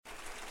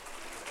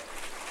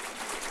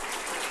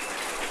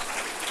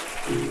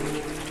Ladies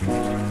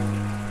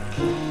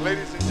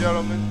and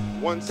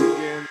gentlemen, once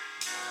again,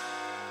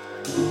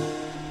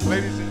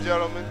 ladies and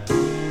gentlemen,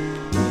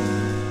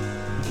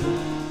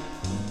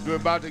 we're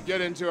about to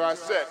get into our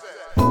set.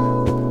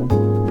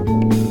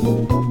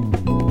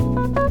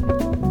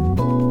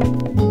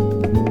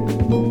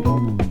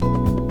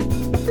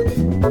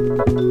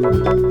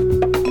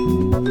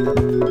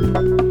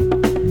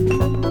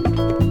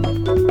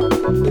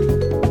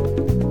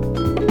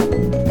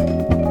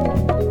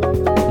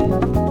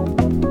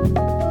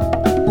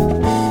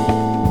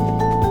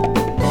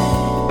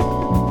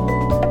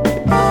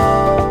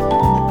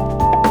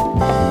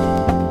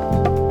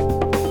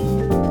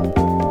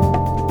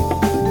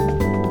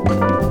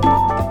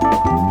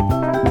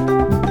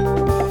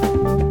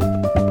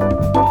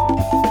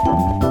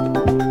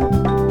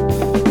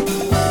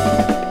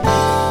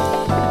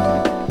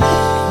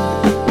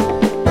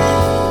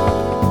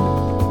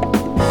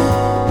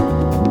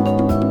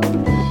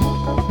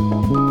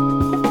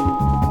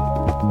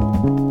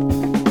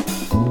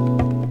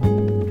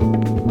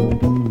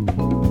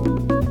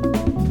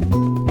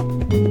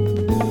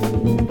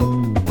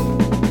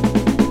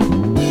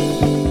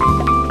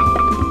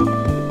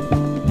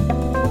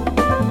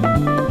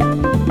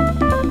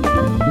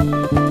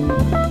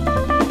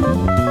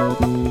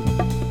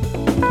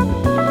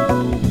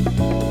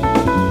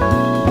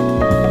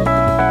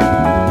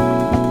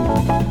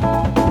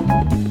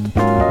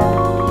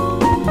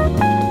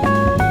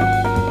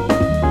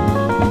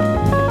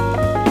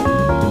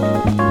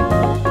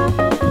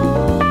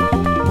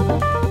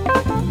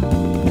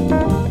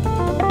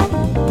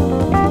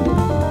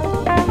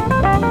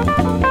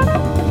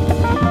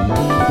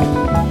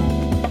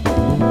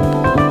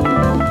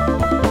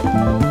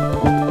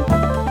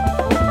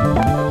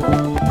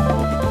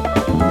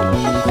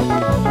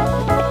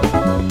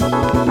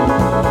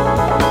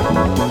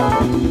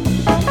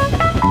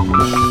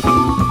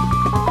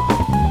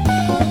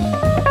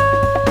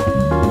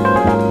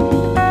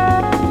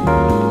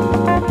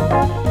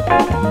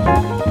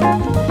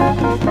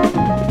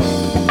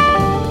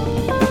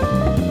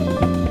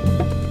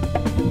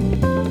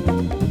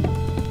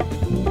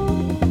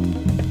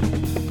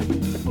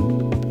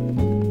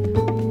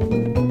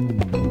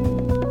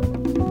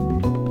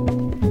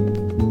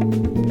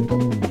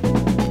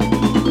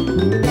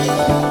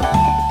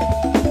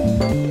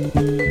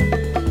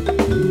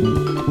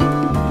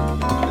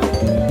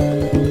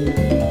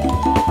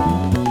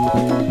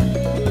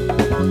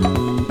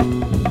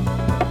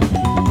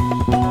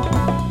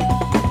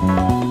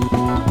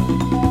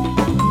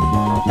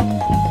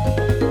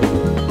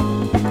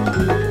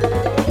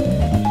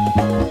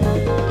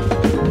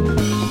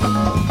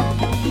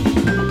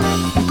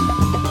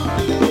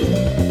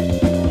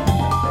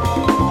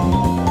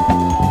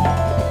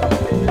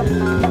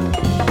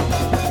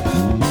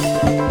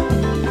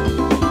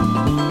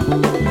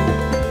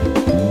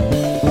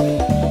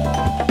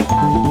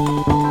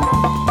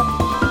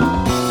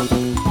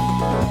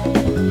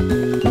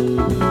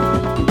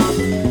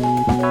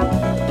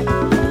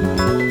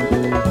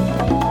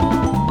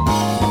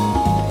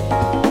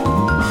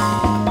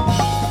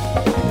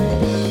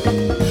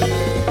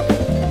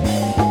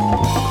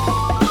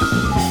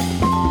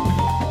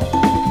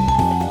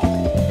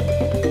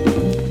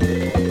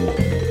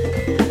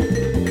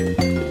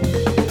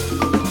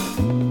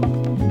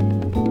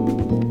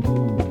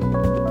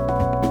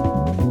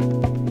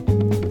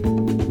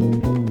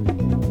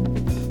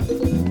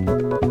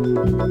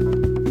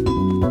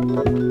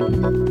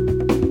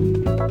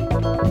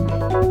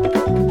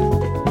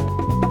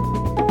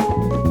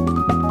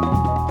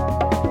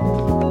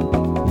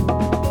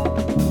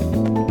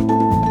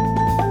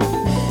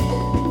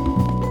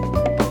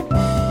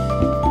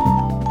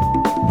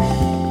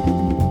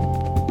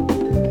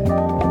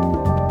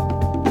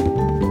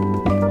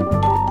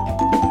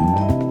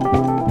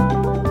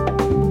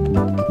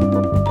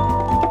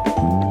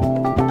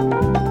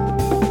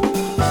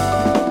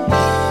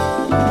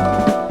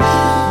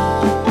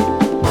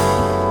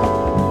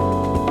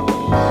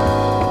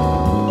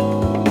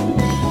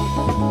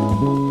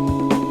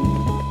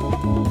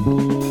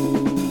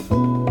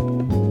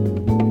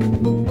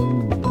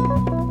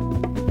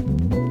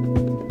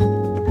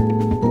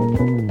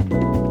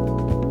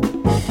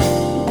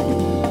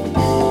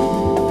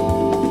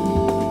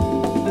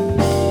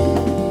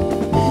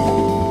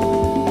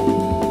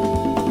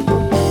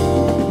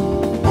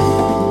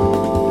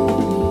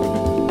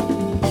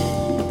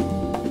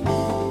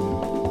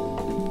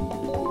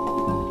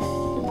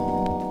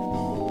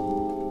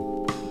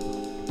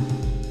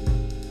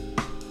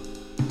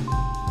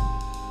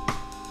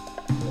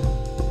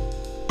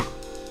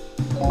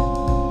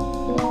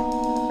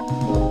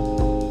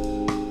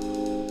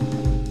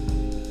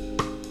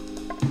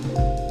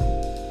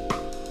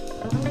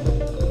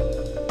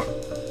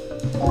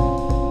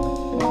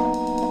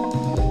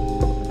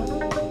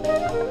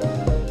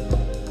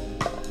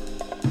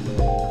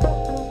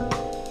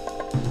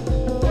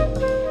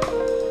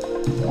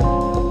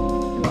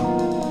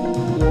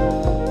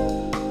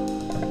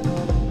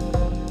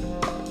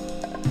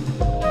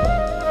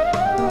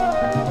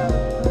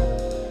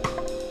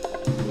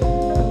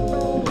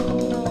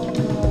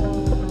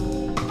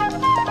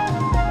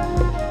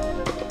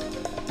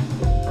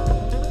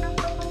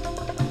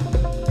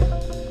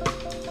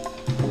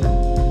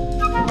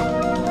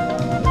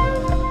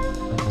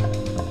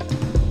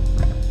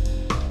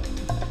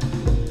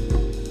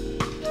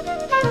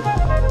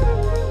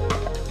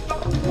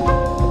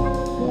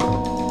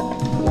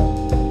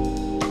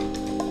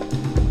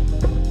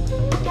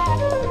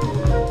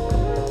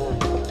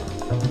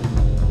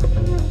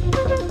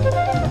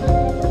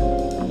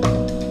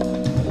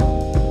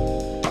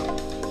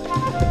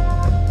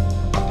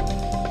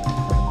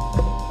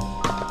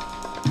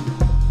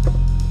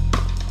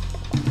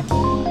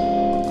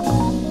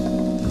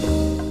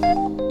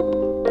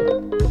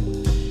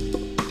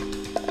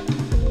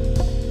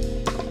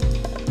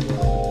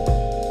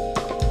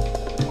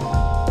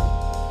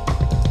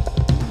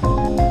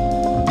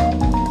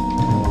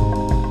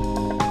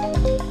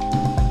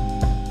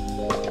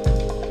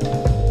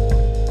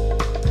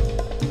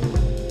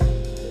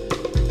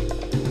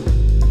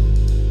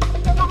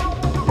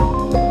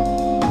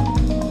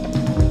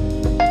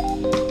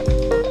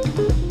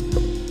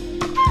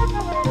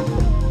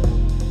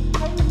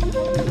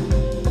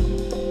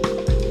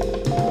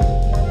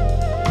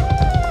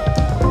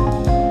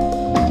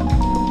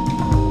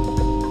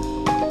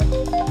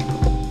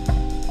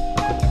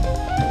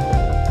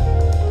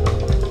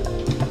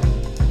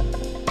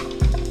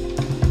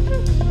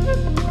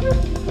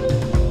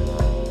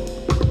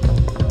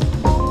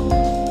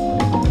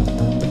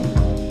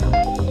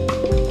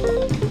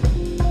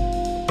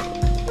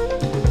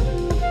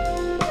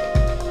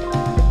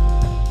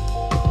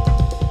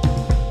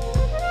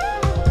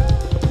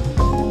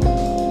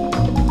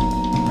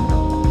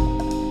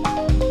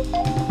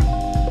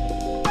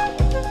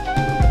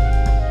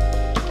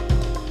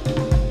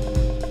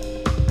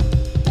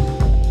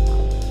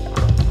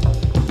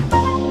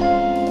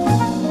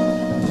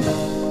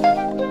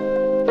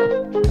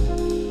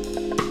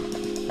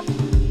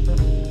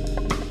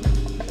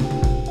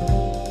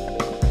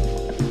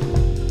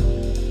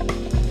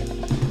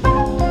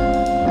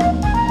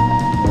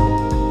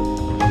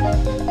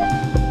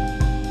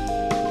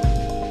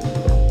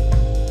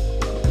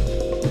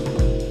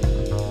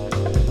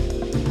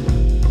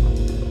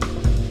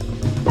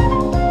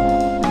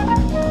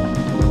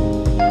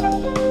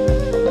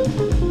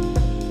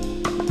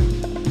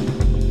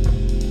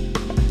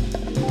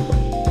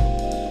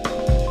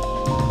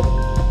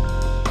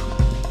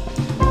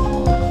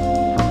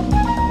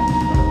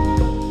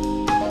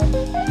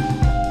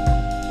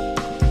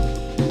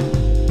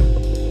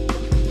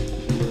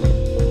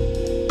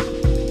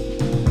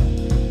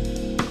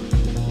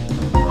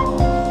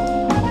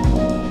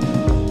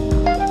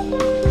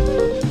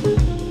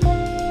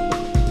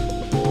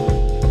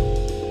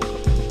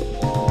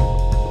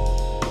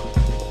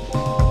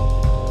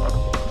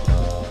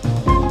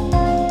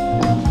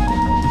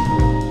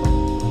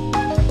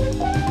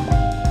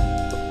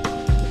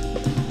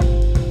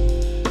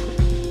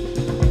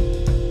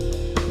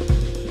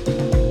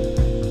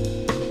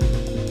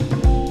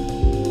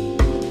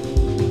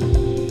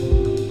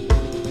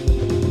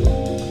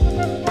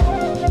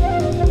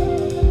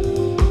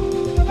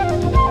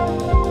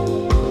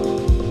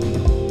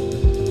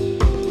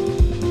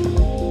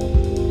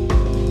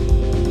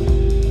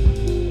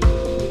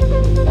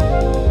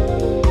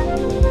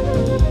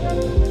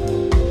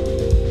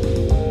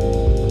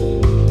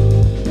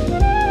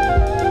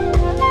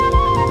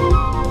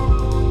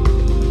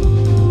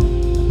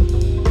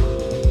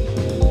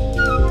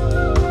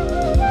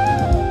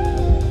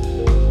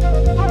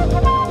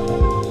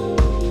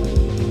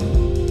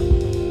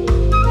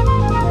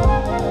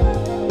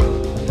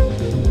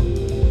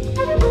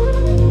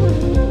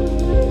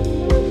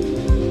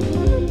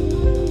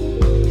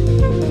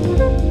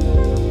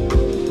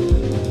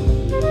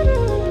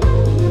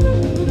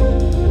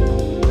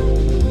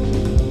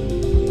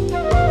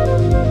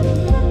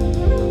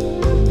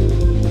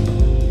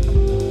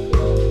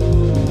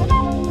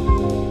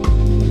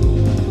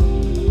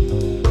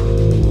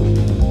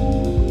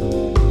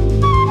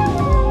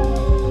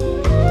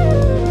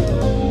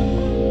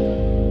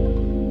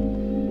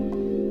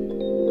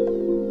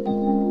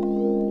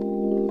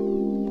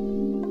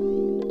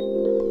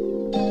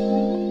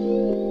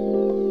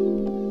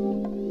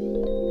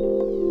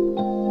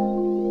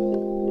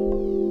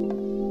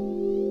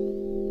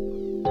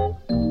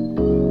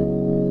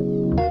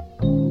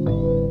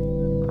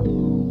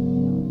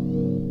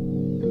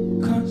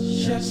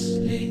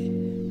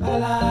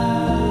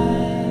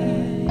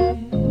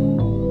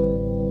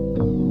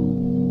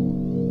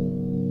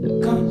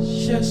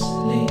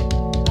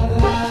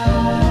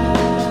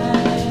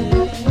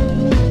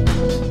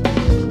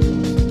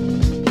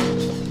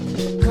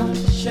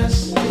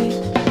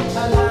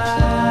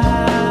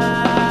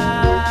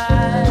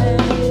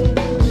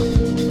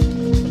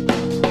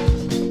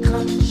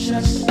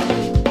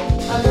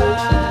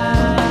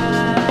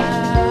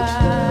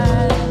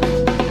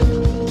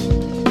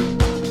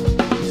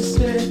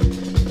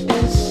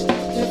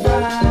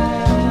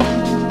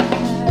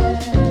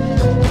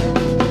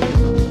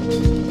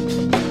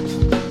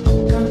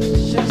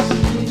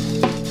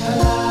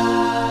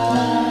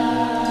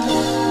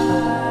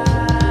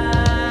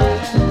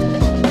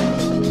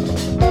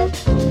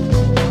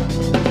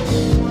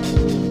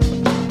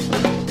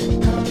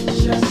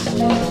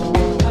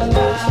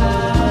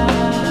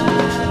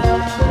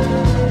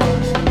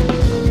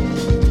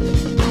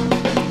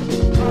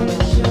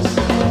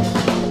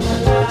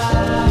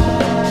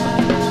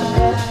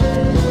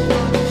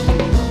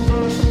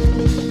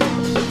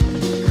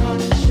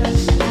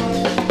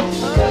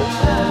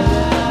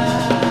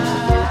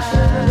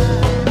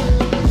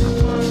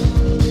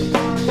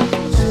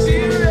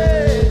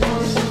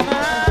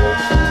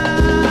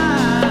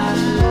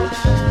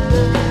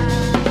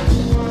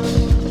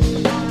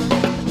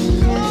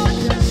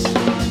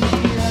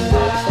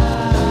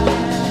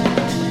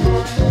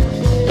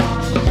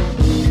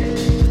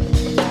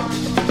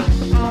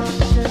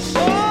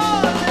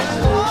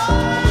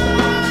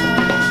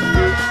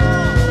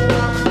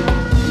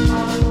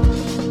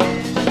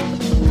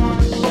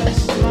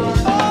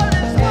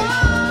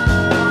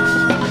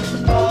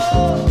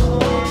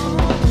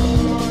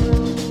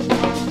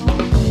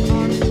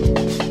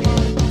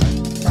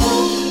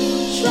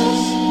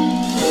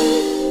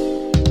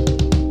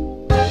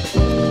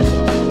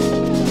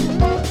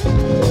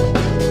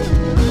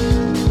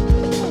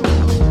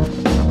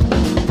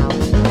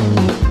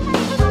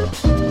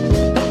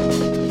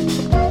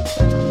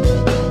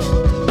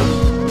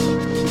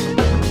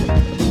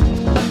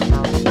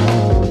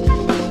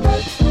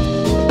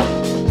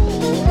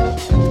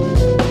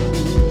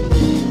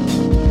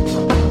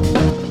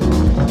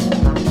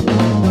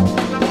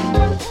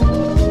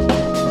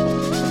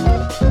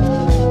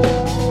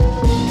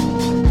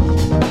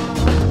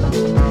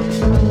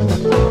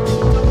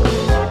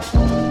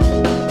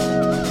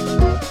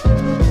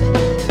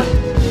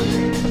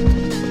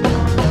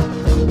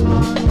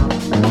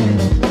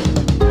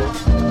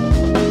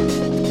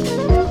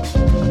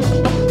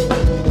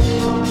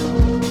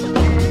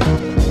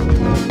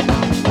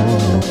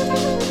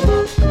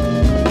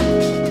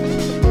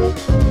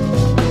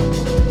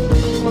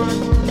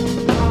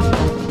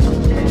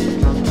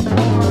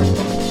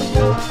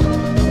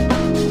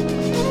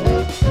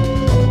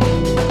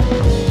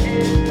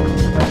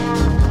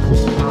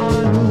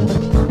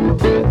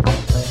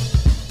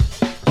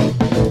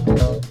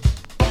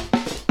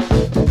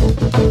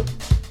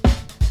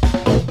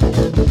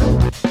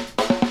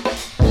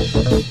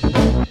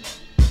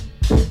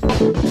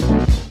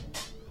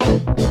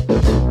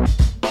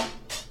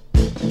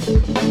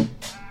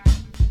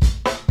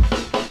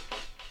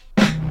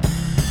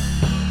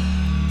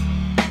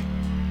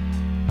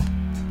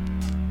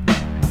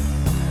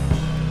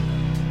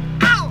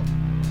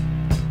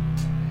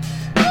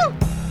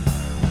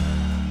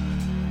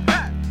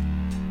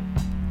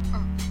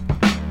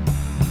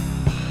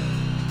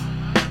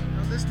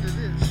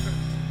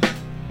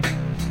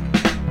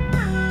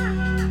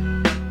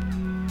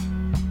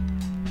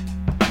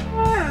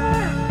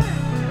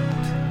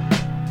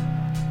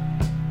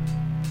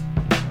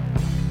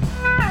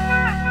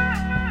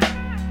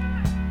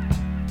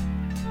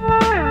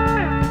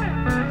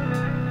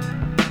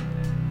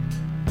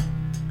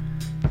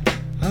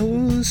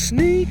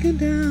 Sneaking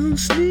down,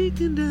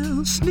 sneaking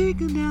down,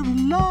 sneaking down a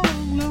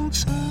long,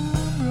 lonesome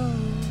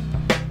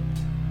road.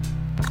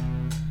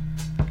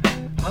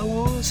 I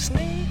was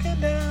sneaking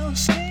down,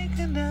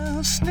 sneaking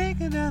down,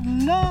 sneaking down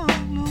a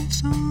long,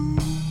 lonesome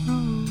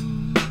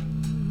road.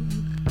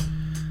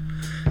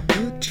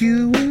 But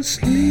you were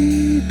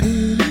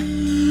sleeping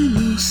in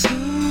your so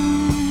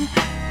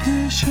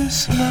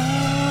precious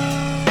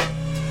light.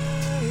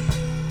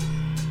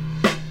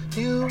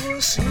 You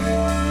were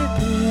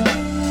sleeping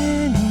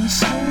in your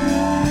so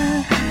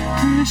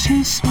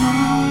precious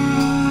smile.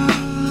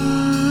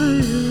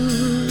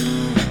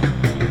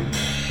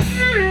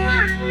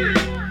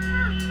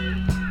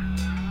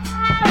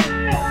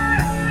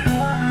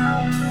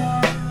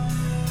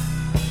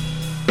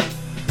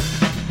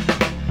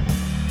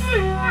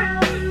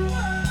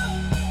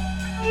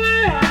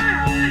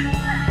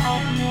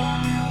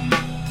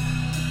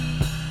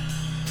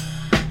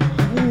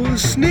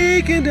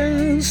 Sneaking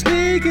down,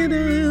 sneaking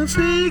down,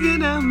 sneaking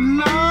down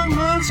long,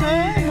 lonesome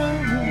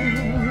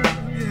road.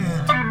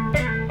 Yeah.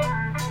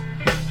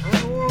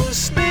 Oh,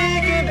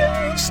 sneaking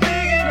down,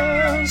 sneaking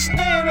down,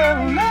 sneaking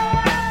down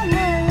long,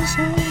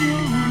 lonesome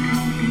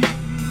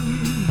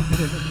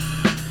road.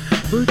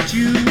 But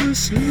you were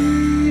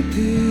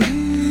sleeping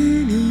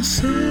in your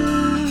so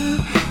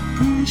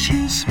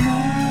precious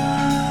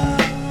smile.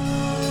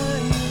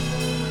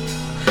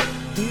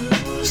 You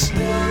were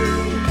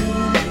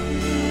sleeping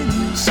in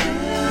your so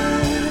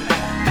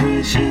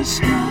precious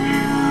smile.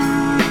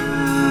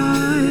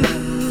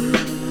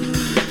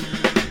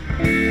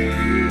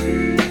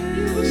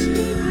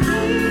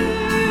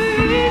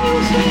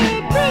 You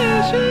said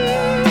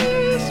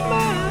precious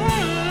smile.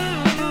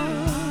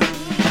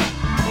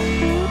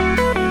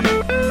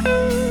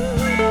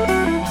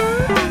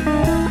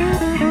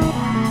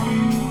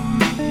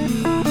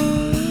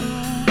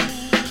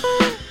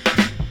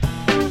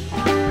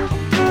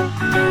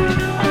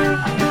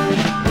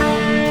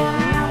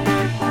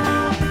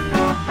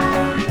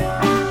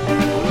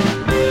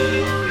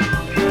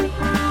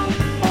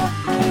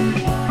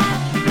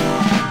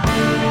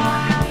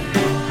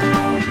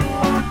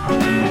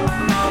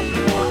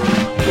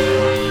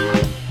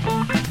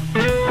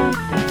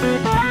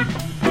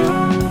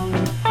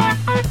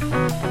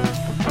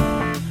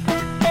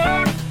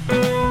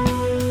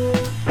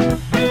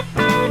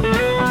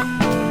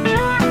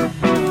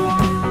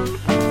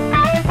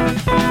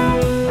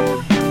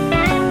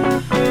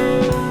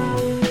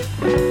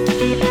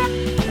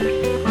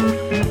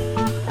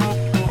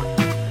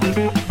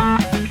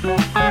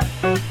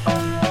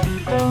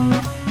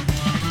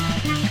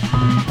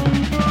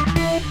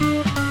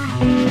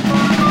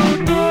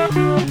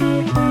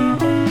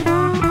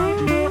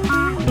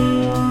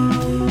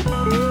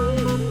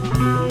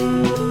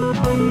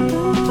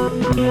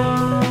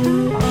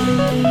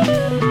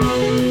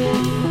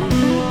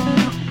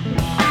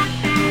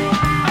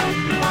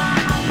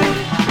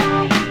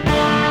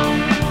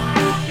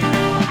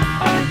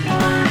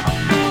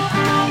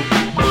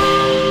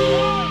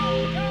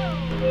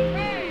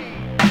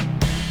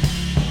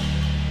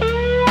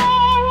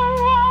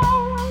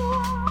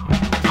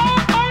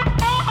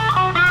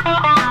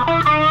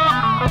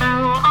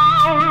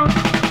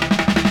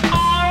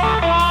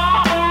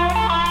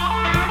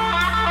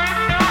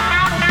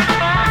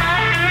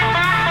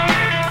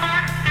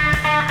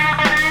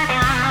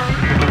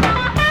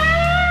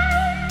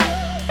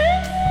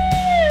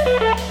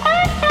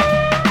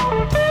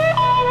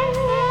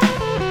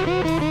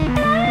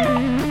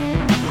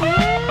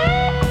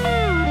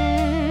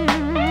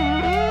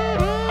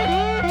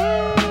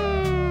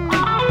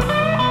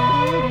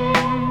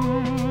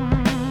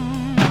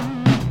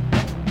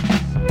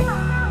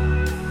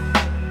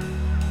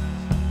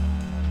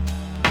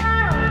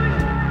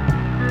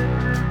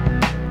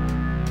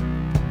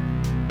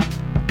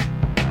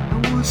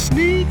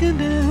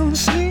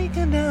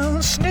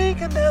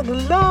 Sneaking down the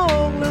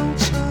long,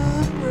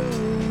 lonesome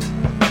road.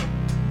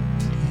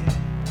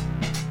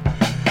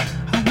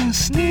 I was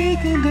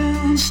sneaking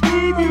down the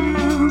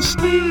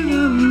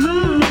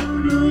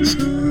long,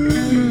 lonesome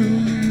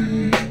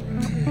road.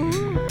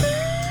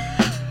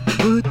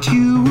 But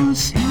you were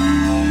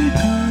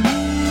sleeping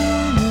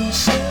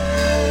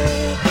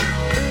inside,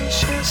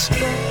 precious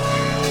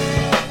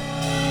smile.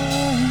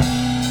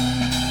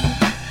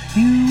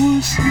 You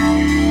were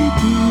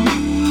sleeping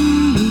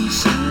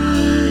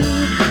inside,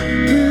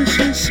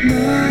 precious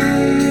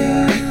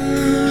smile.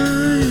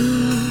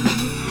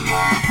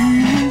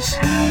 You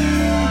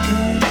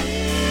sleeping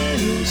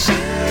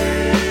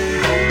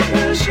inside,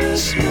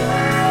 precious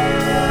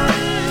smile.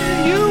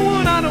 You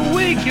were not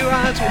awake, your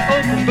eyes were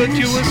open, but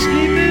you were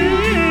sleeping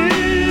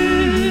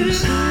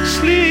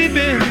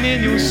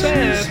in your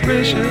sad,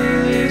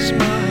 precious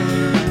smile.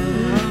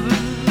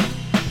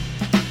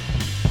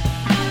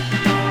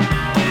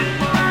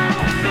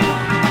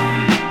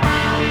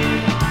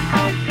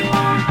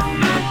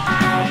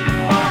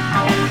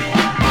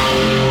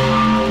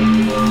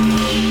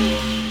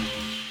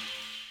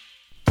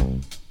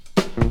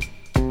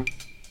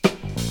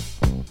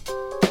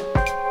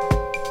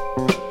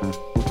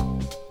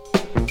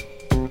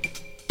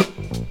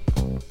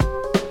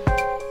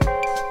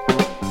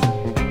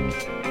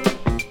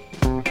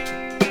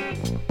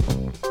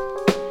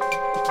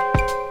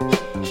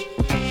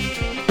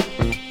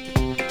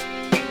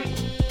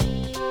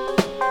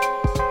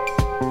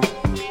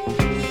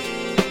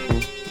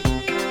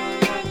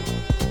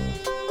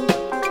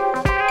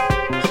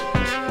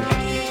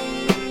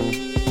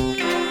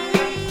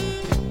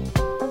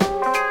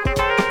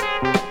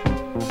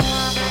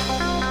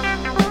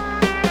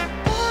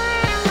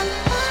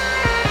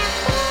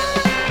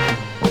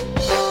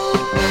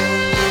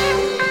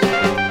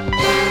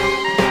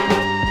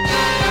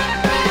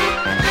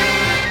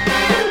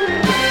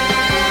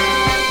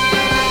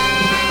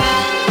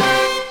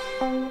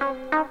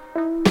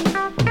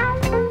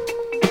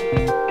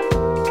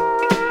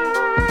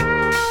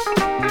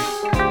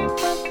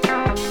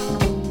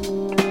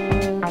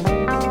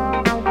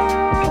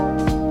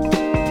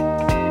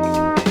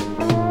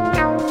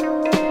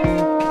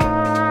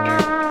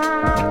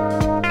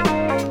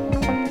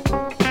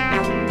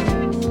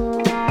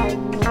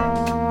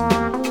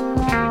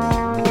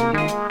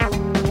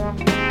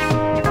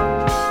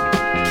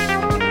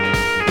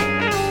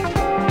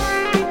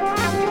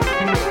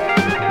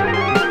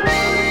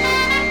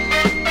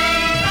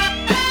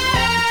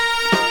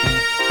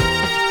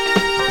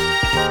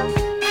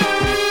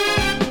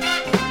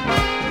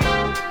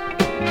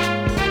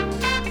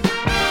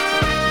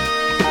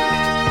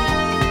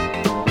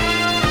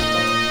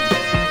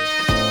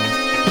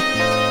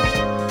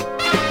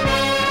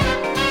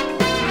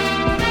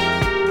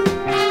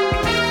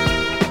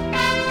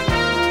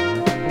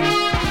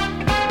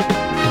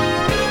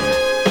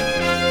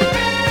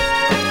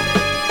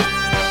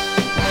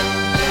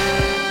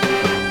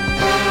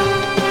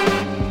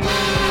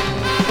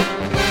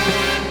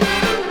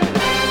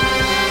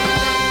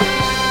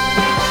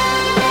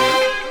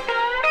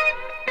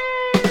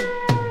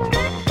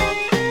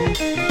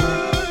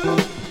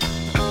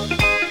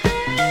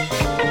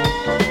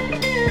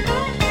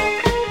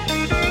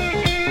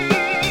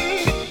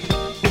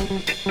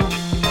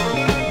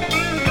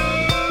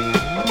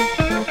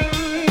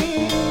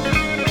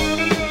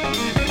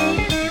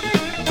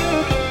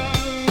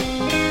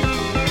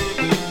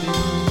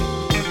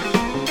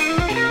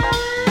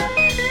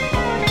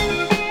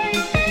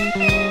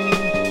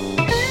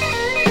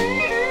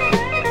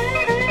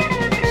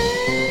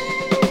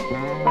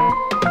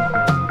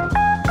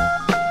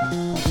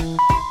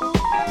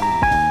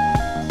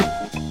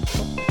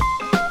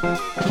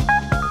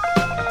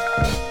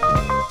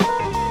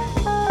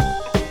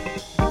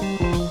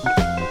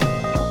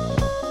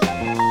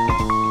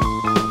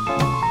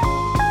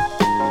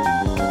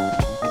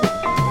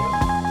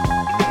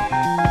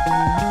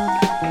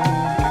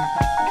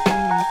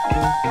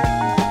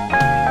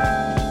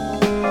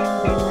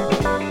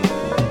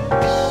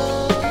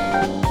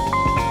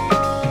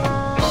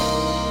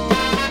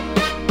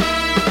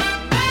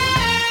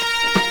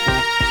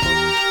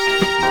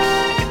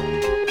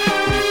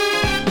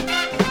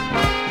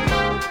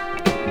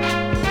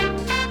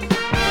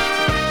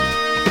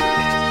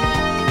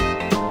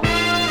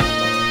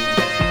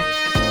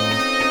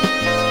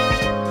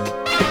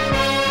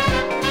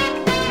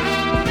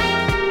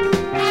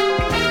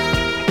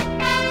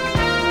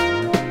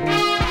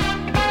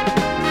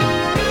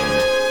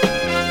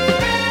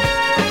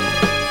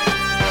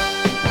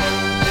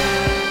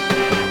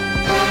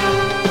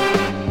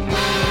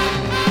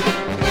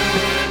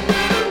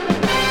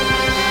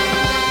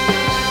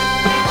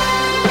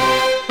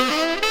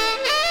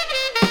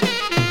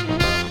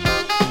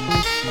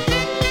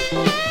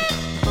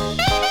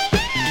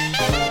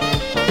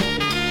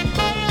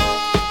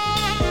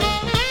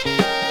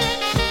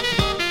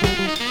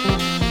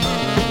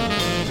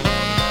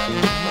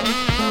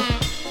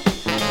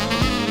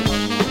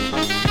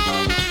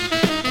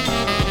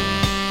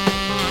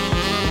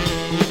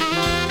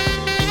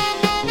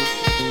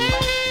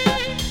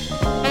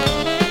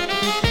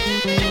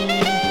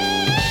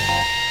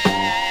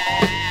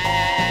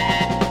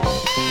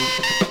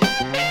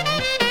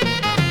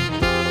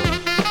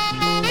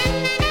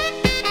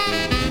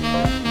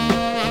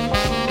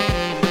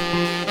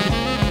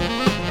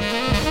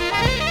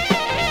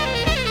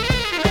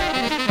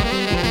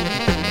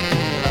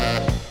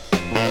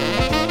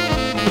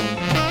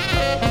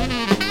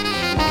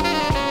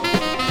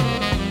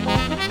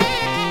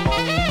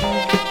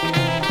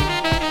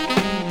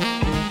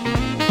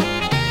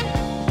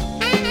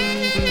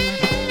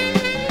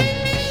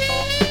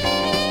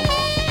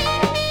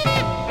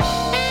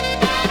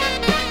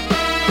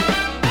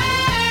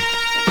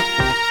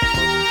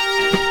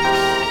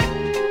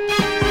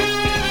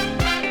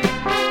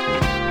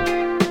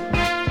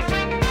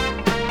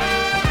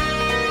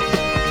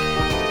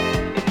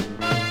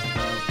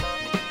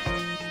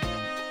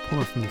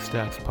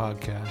 Tracklist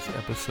podcast,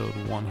 episode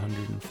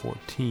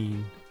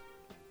 114.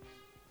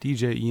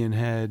 DJ Ian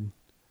Head,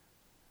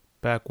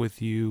 back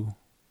with you,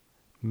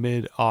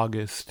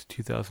 mid-August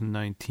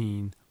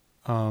 2019.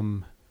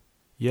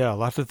 Yeah,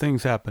 lots of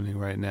things happening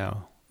right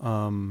now.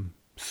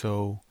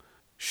 So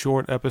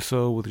short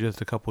episode with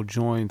just a couple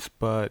joints,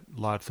 but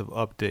lots of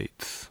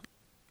updates.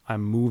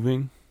 I'm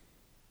moving.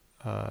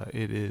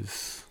 It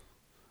is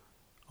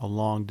a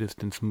long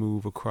distance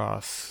move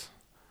across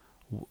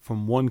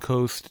from one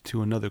coast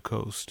to another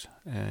coast,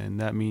 and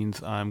that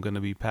means I'm going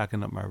to be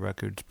packing up my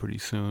records pretty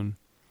soon.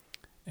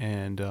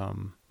 And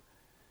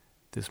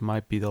this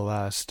might be the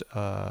last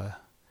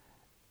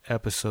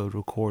episode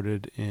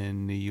recorded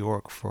in New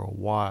York for a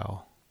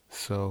while,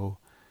 so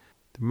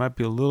there might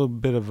be a little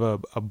bit of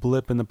a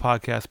blip in the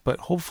podcast, but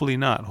hopefully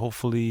not.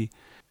 Hopefully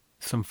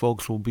some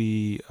folks will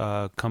be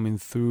coming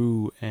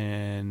through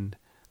and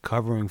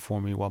covering for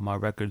me while my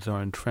records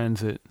are in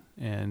transit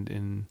and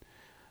in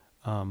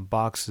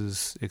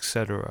boxes,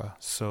 etc.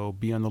 So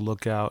be on the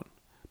lookout.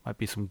 Might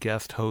be some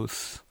guest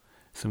hosts,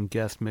 some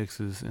guest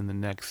mixes in the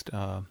next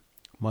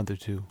month or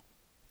two.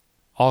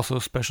 Also,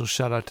 special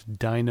shout out to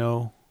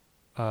Dino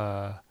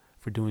for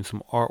doing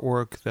some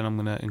artwork that I'm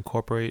going to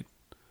incorporate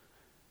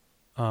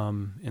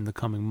in the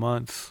coming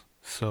months.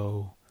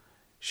 So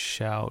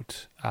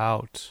shout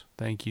out.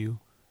 Thank you.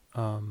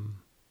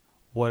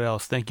 What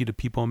else? Thank you to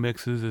People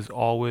Mixes, as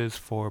always,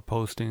 for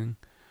posting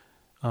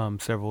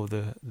several of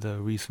the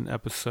recent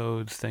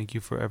episodes. Thank you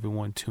for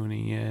everyone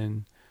tuning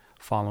in,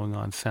 following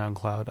on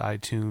SoundCloud,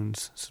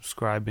 iTunes,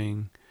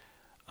 subscribing.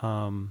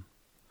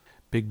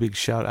 Big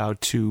shout out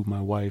to my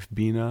wife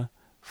Bina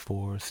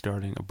for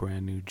starting a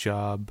brand new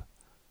job.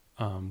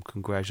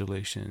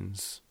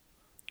 Congratulations.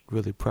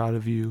 Really proud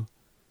of you.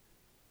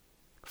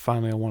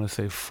 Finally, I want to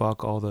say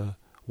fuck all the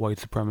white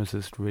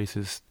supremacist,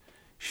 racist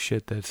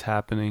shit that's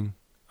happening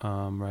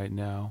right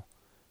now.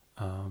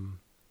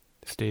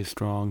 Stay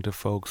strong to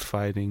folks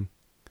fighting.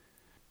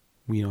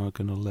 We aren't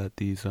gonna let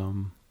these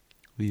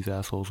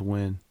assholes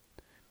win.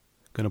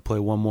 Gonna play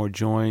one more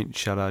joint.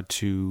 Shout out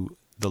to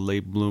the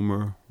late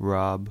bloomer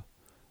Rob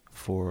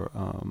for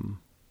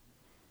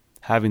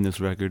having this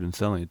record and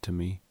selling it to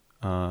me.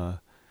 I'm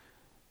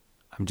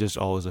just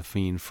always a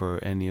fiend for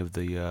any of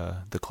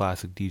the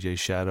classic DJ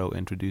Shadow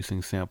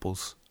introducing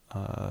samples.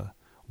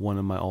 One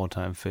of my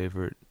all-time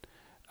favorite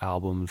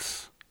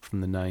albums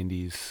from the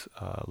 90s.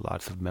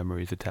 Lots of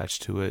memories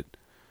attached to it.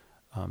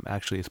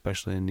 Actually,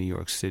 especially in New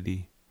York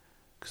City,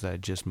 because I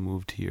had just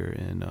moved here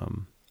in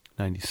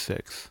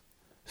 96.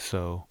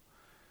 So,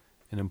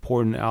 an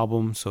important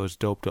album, so it's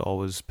dope to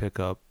always pick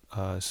up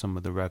some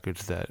of the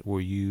records that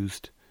were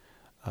used,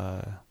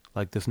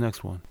 like this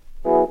next one.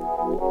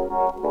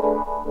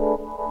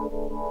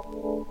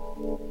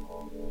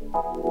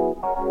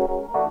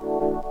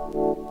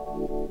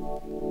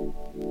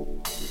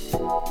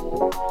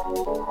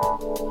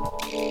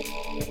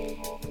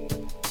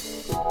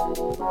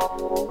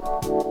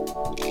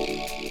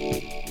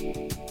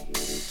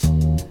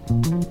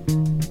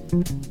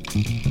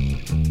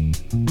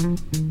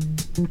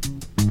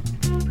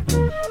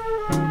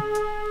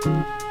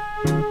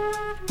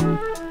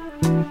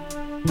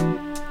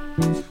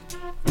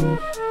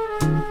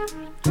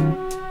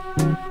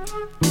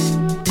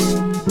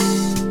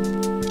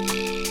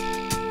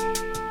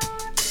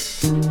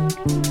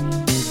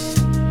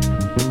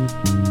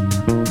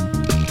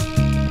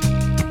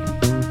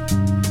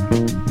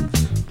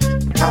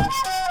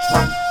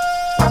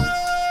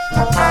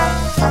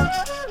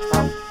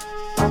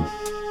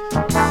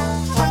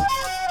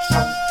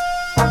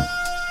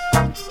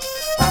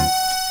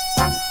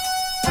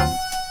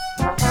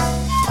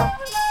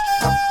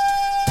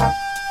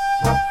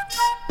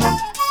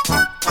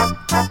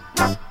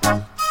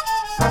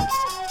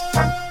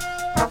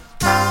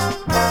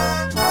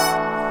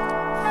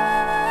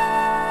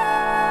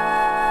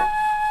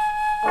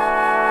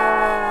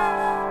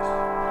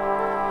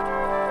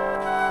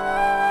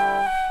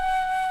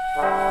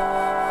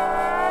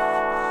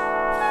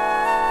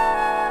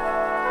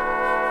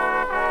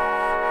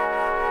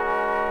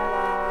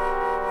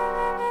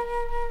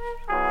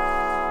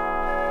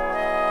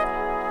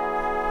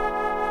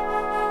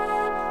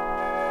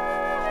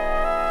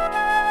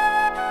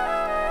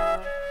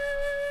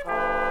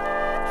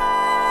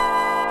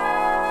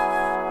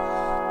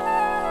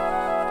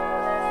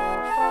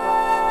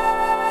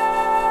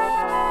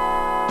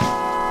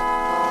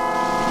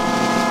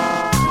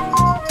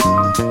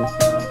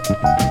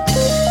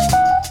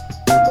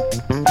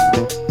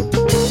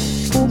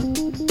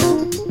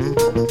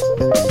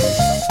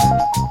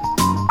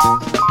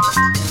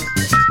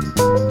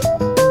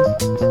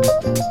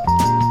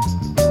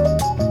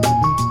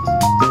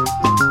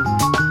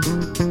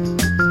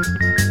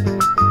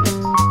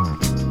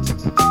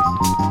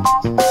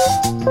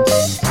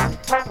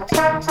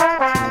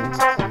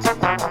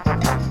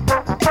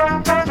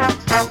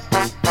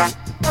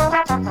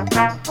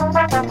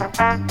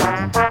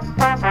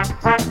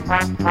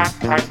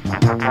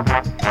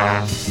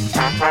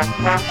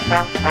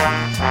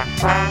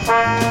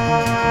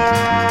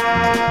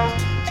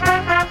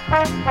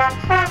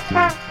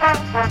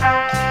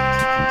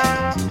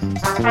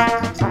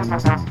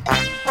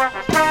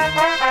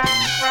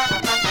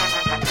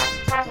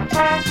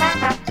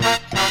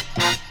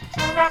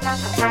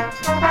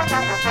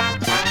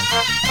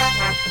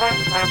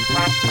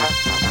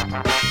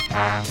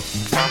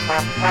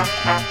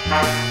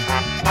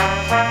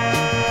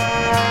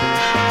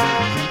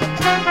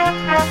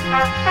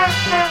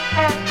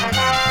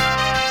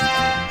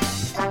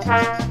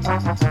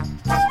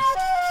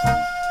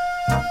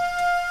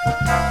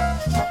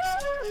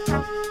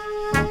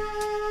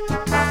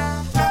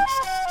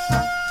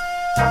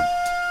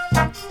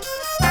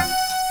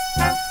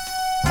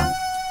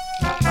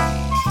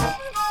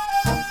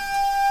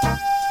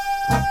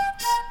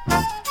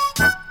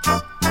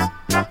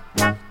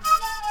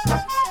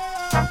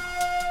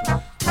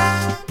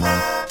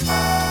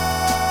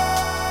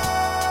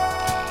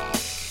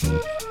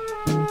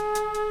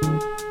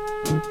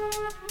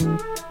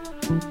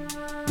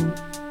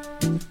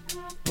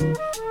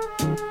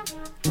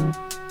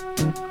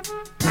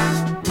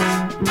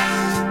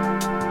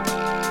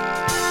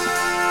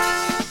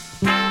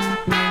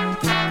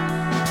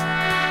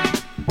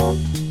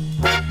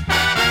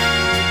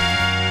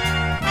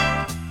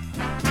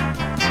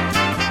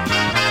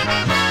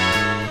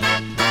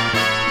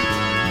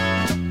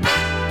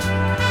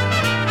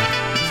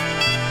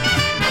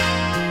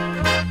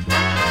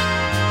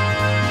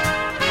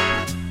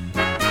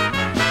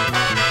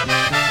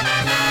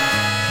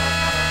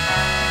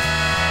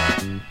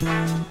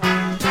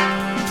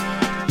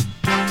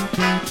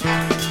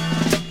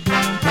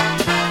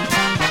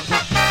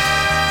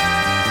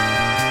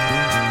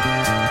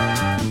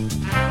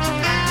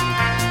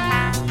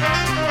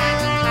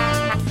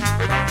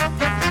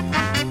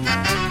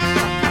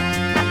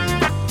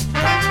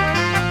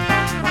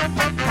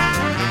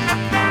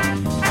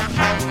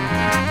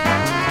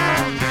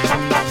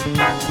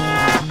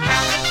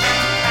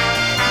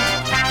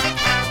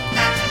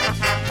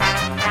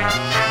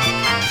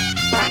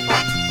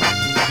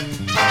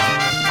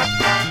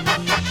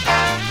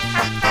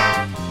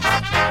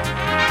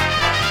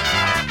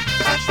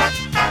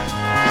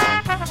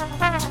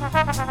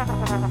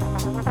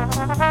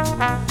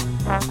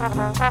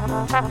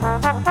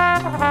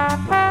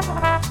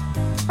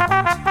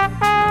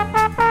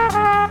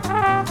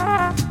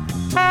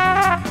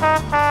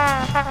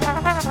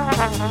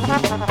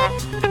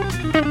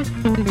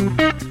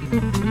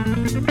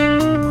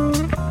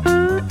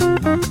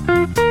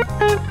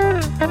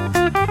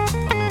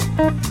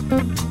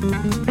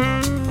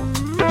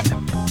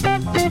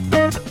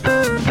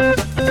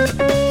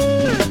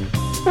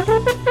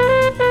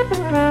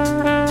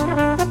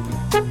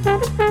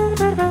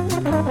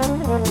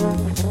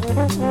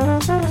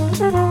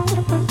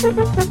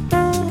 Thank you.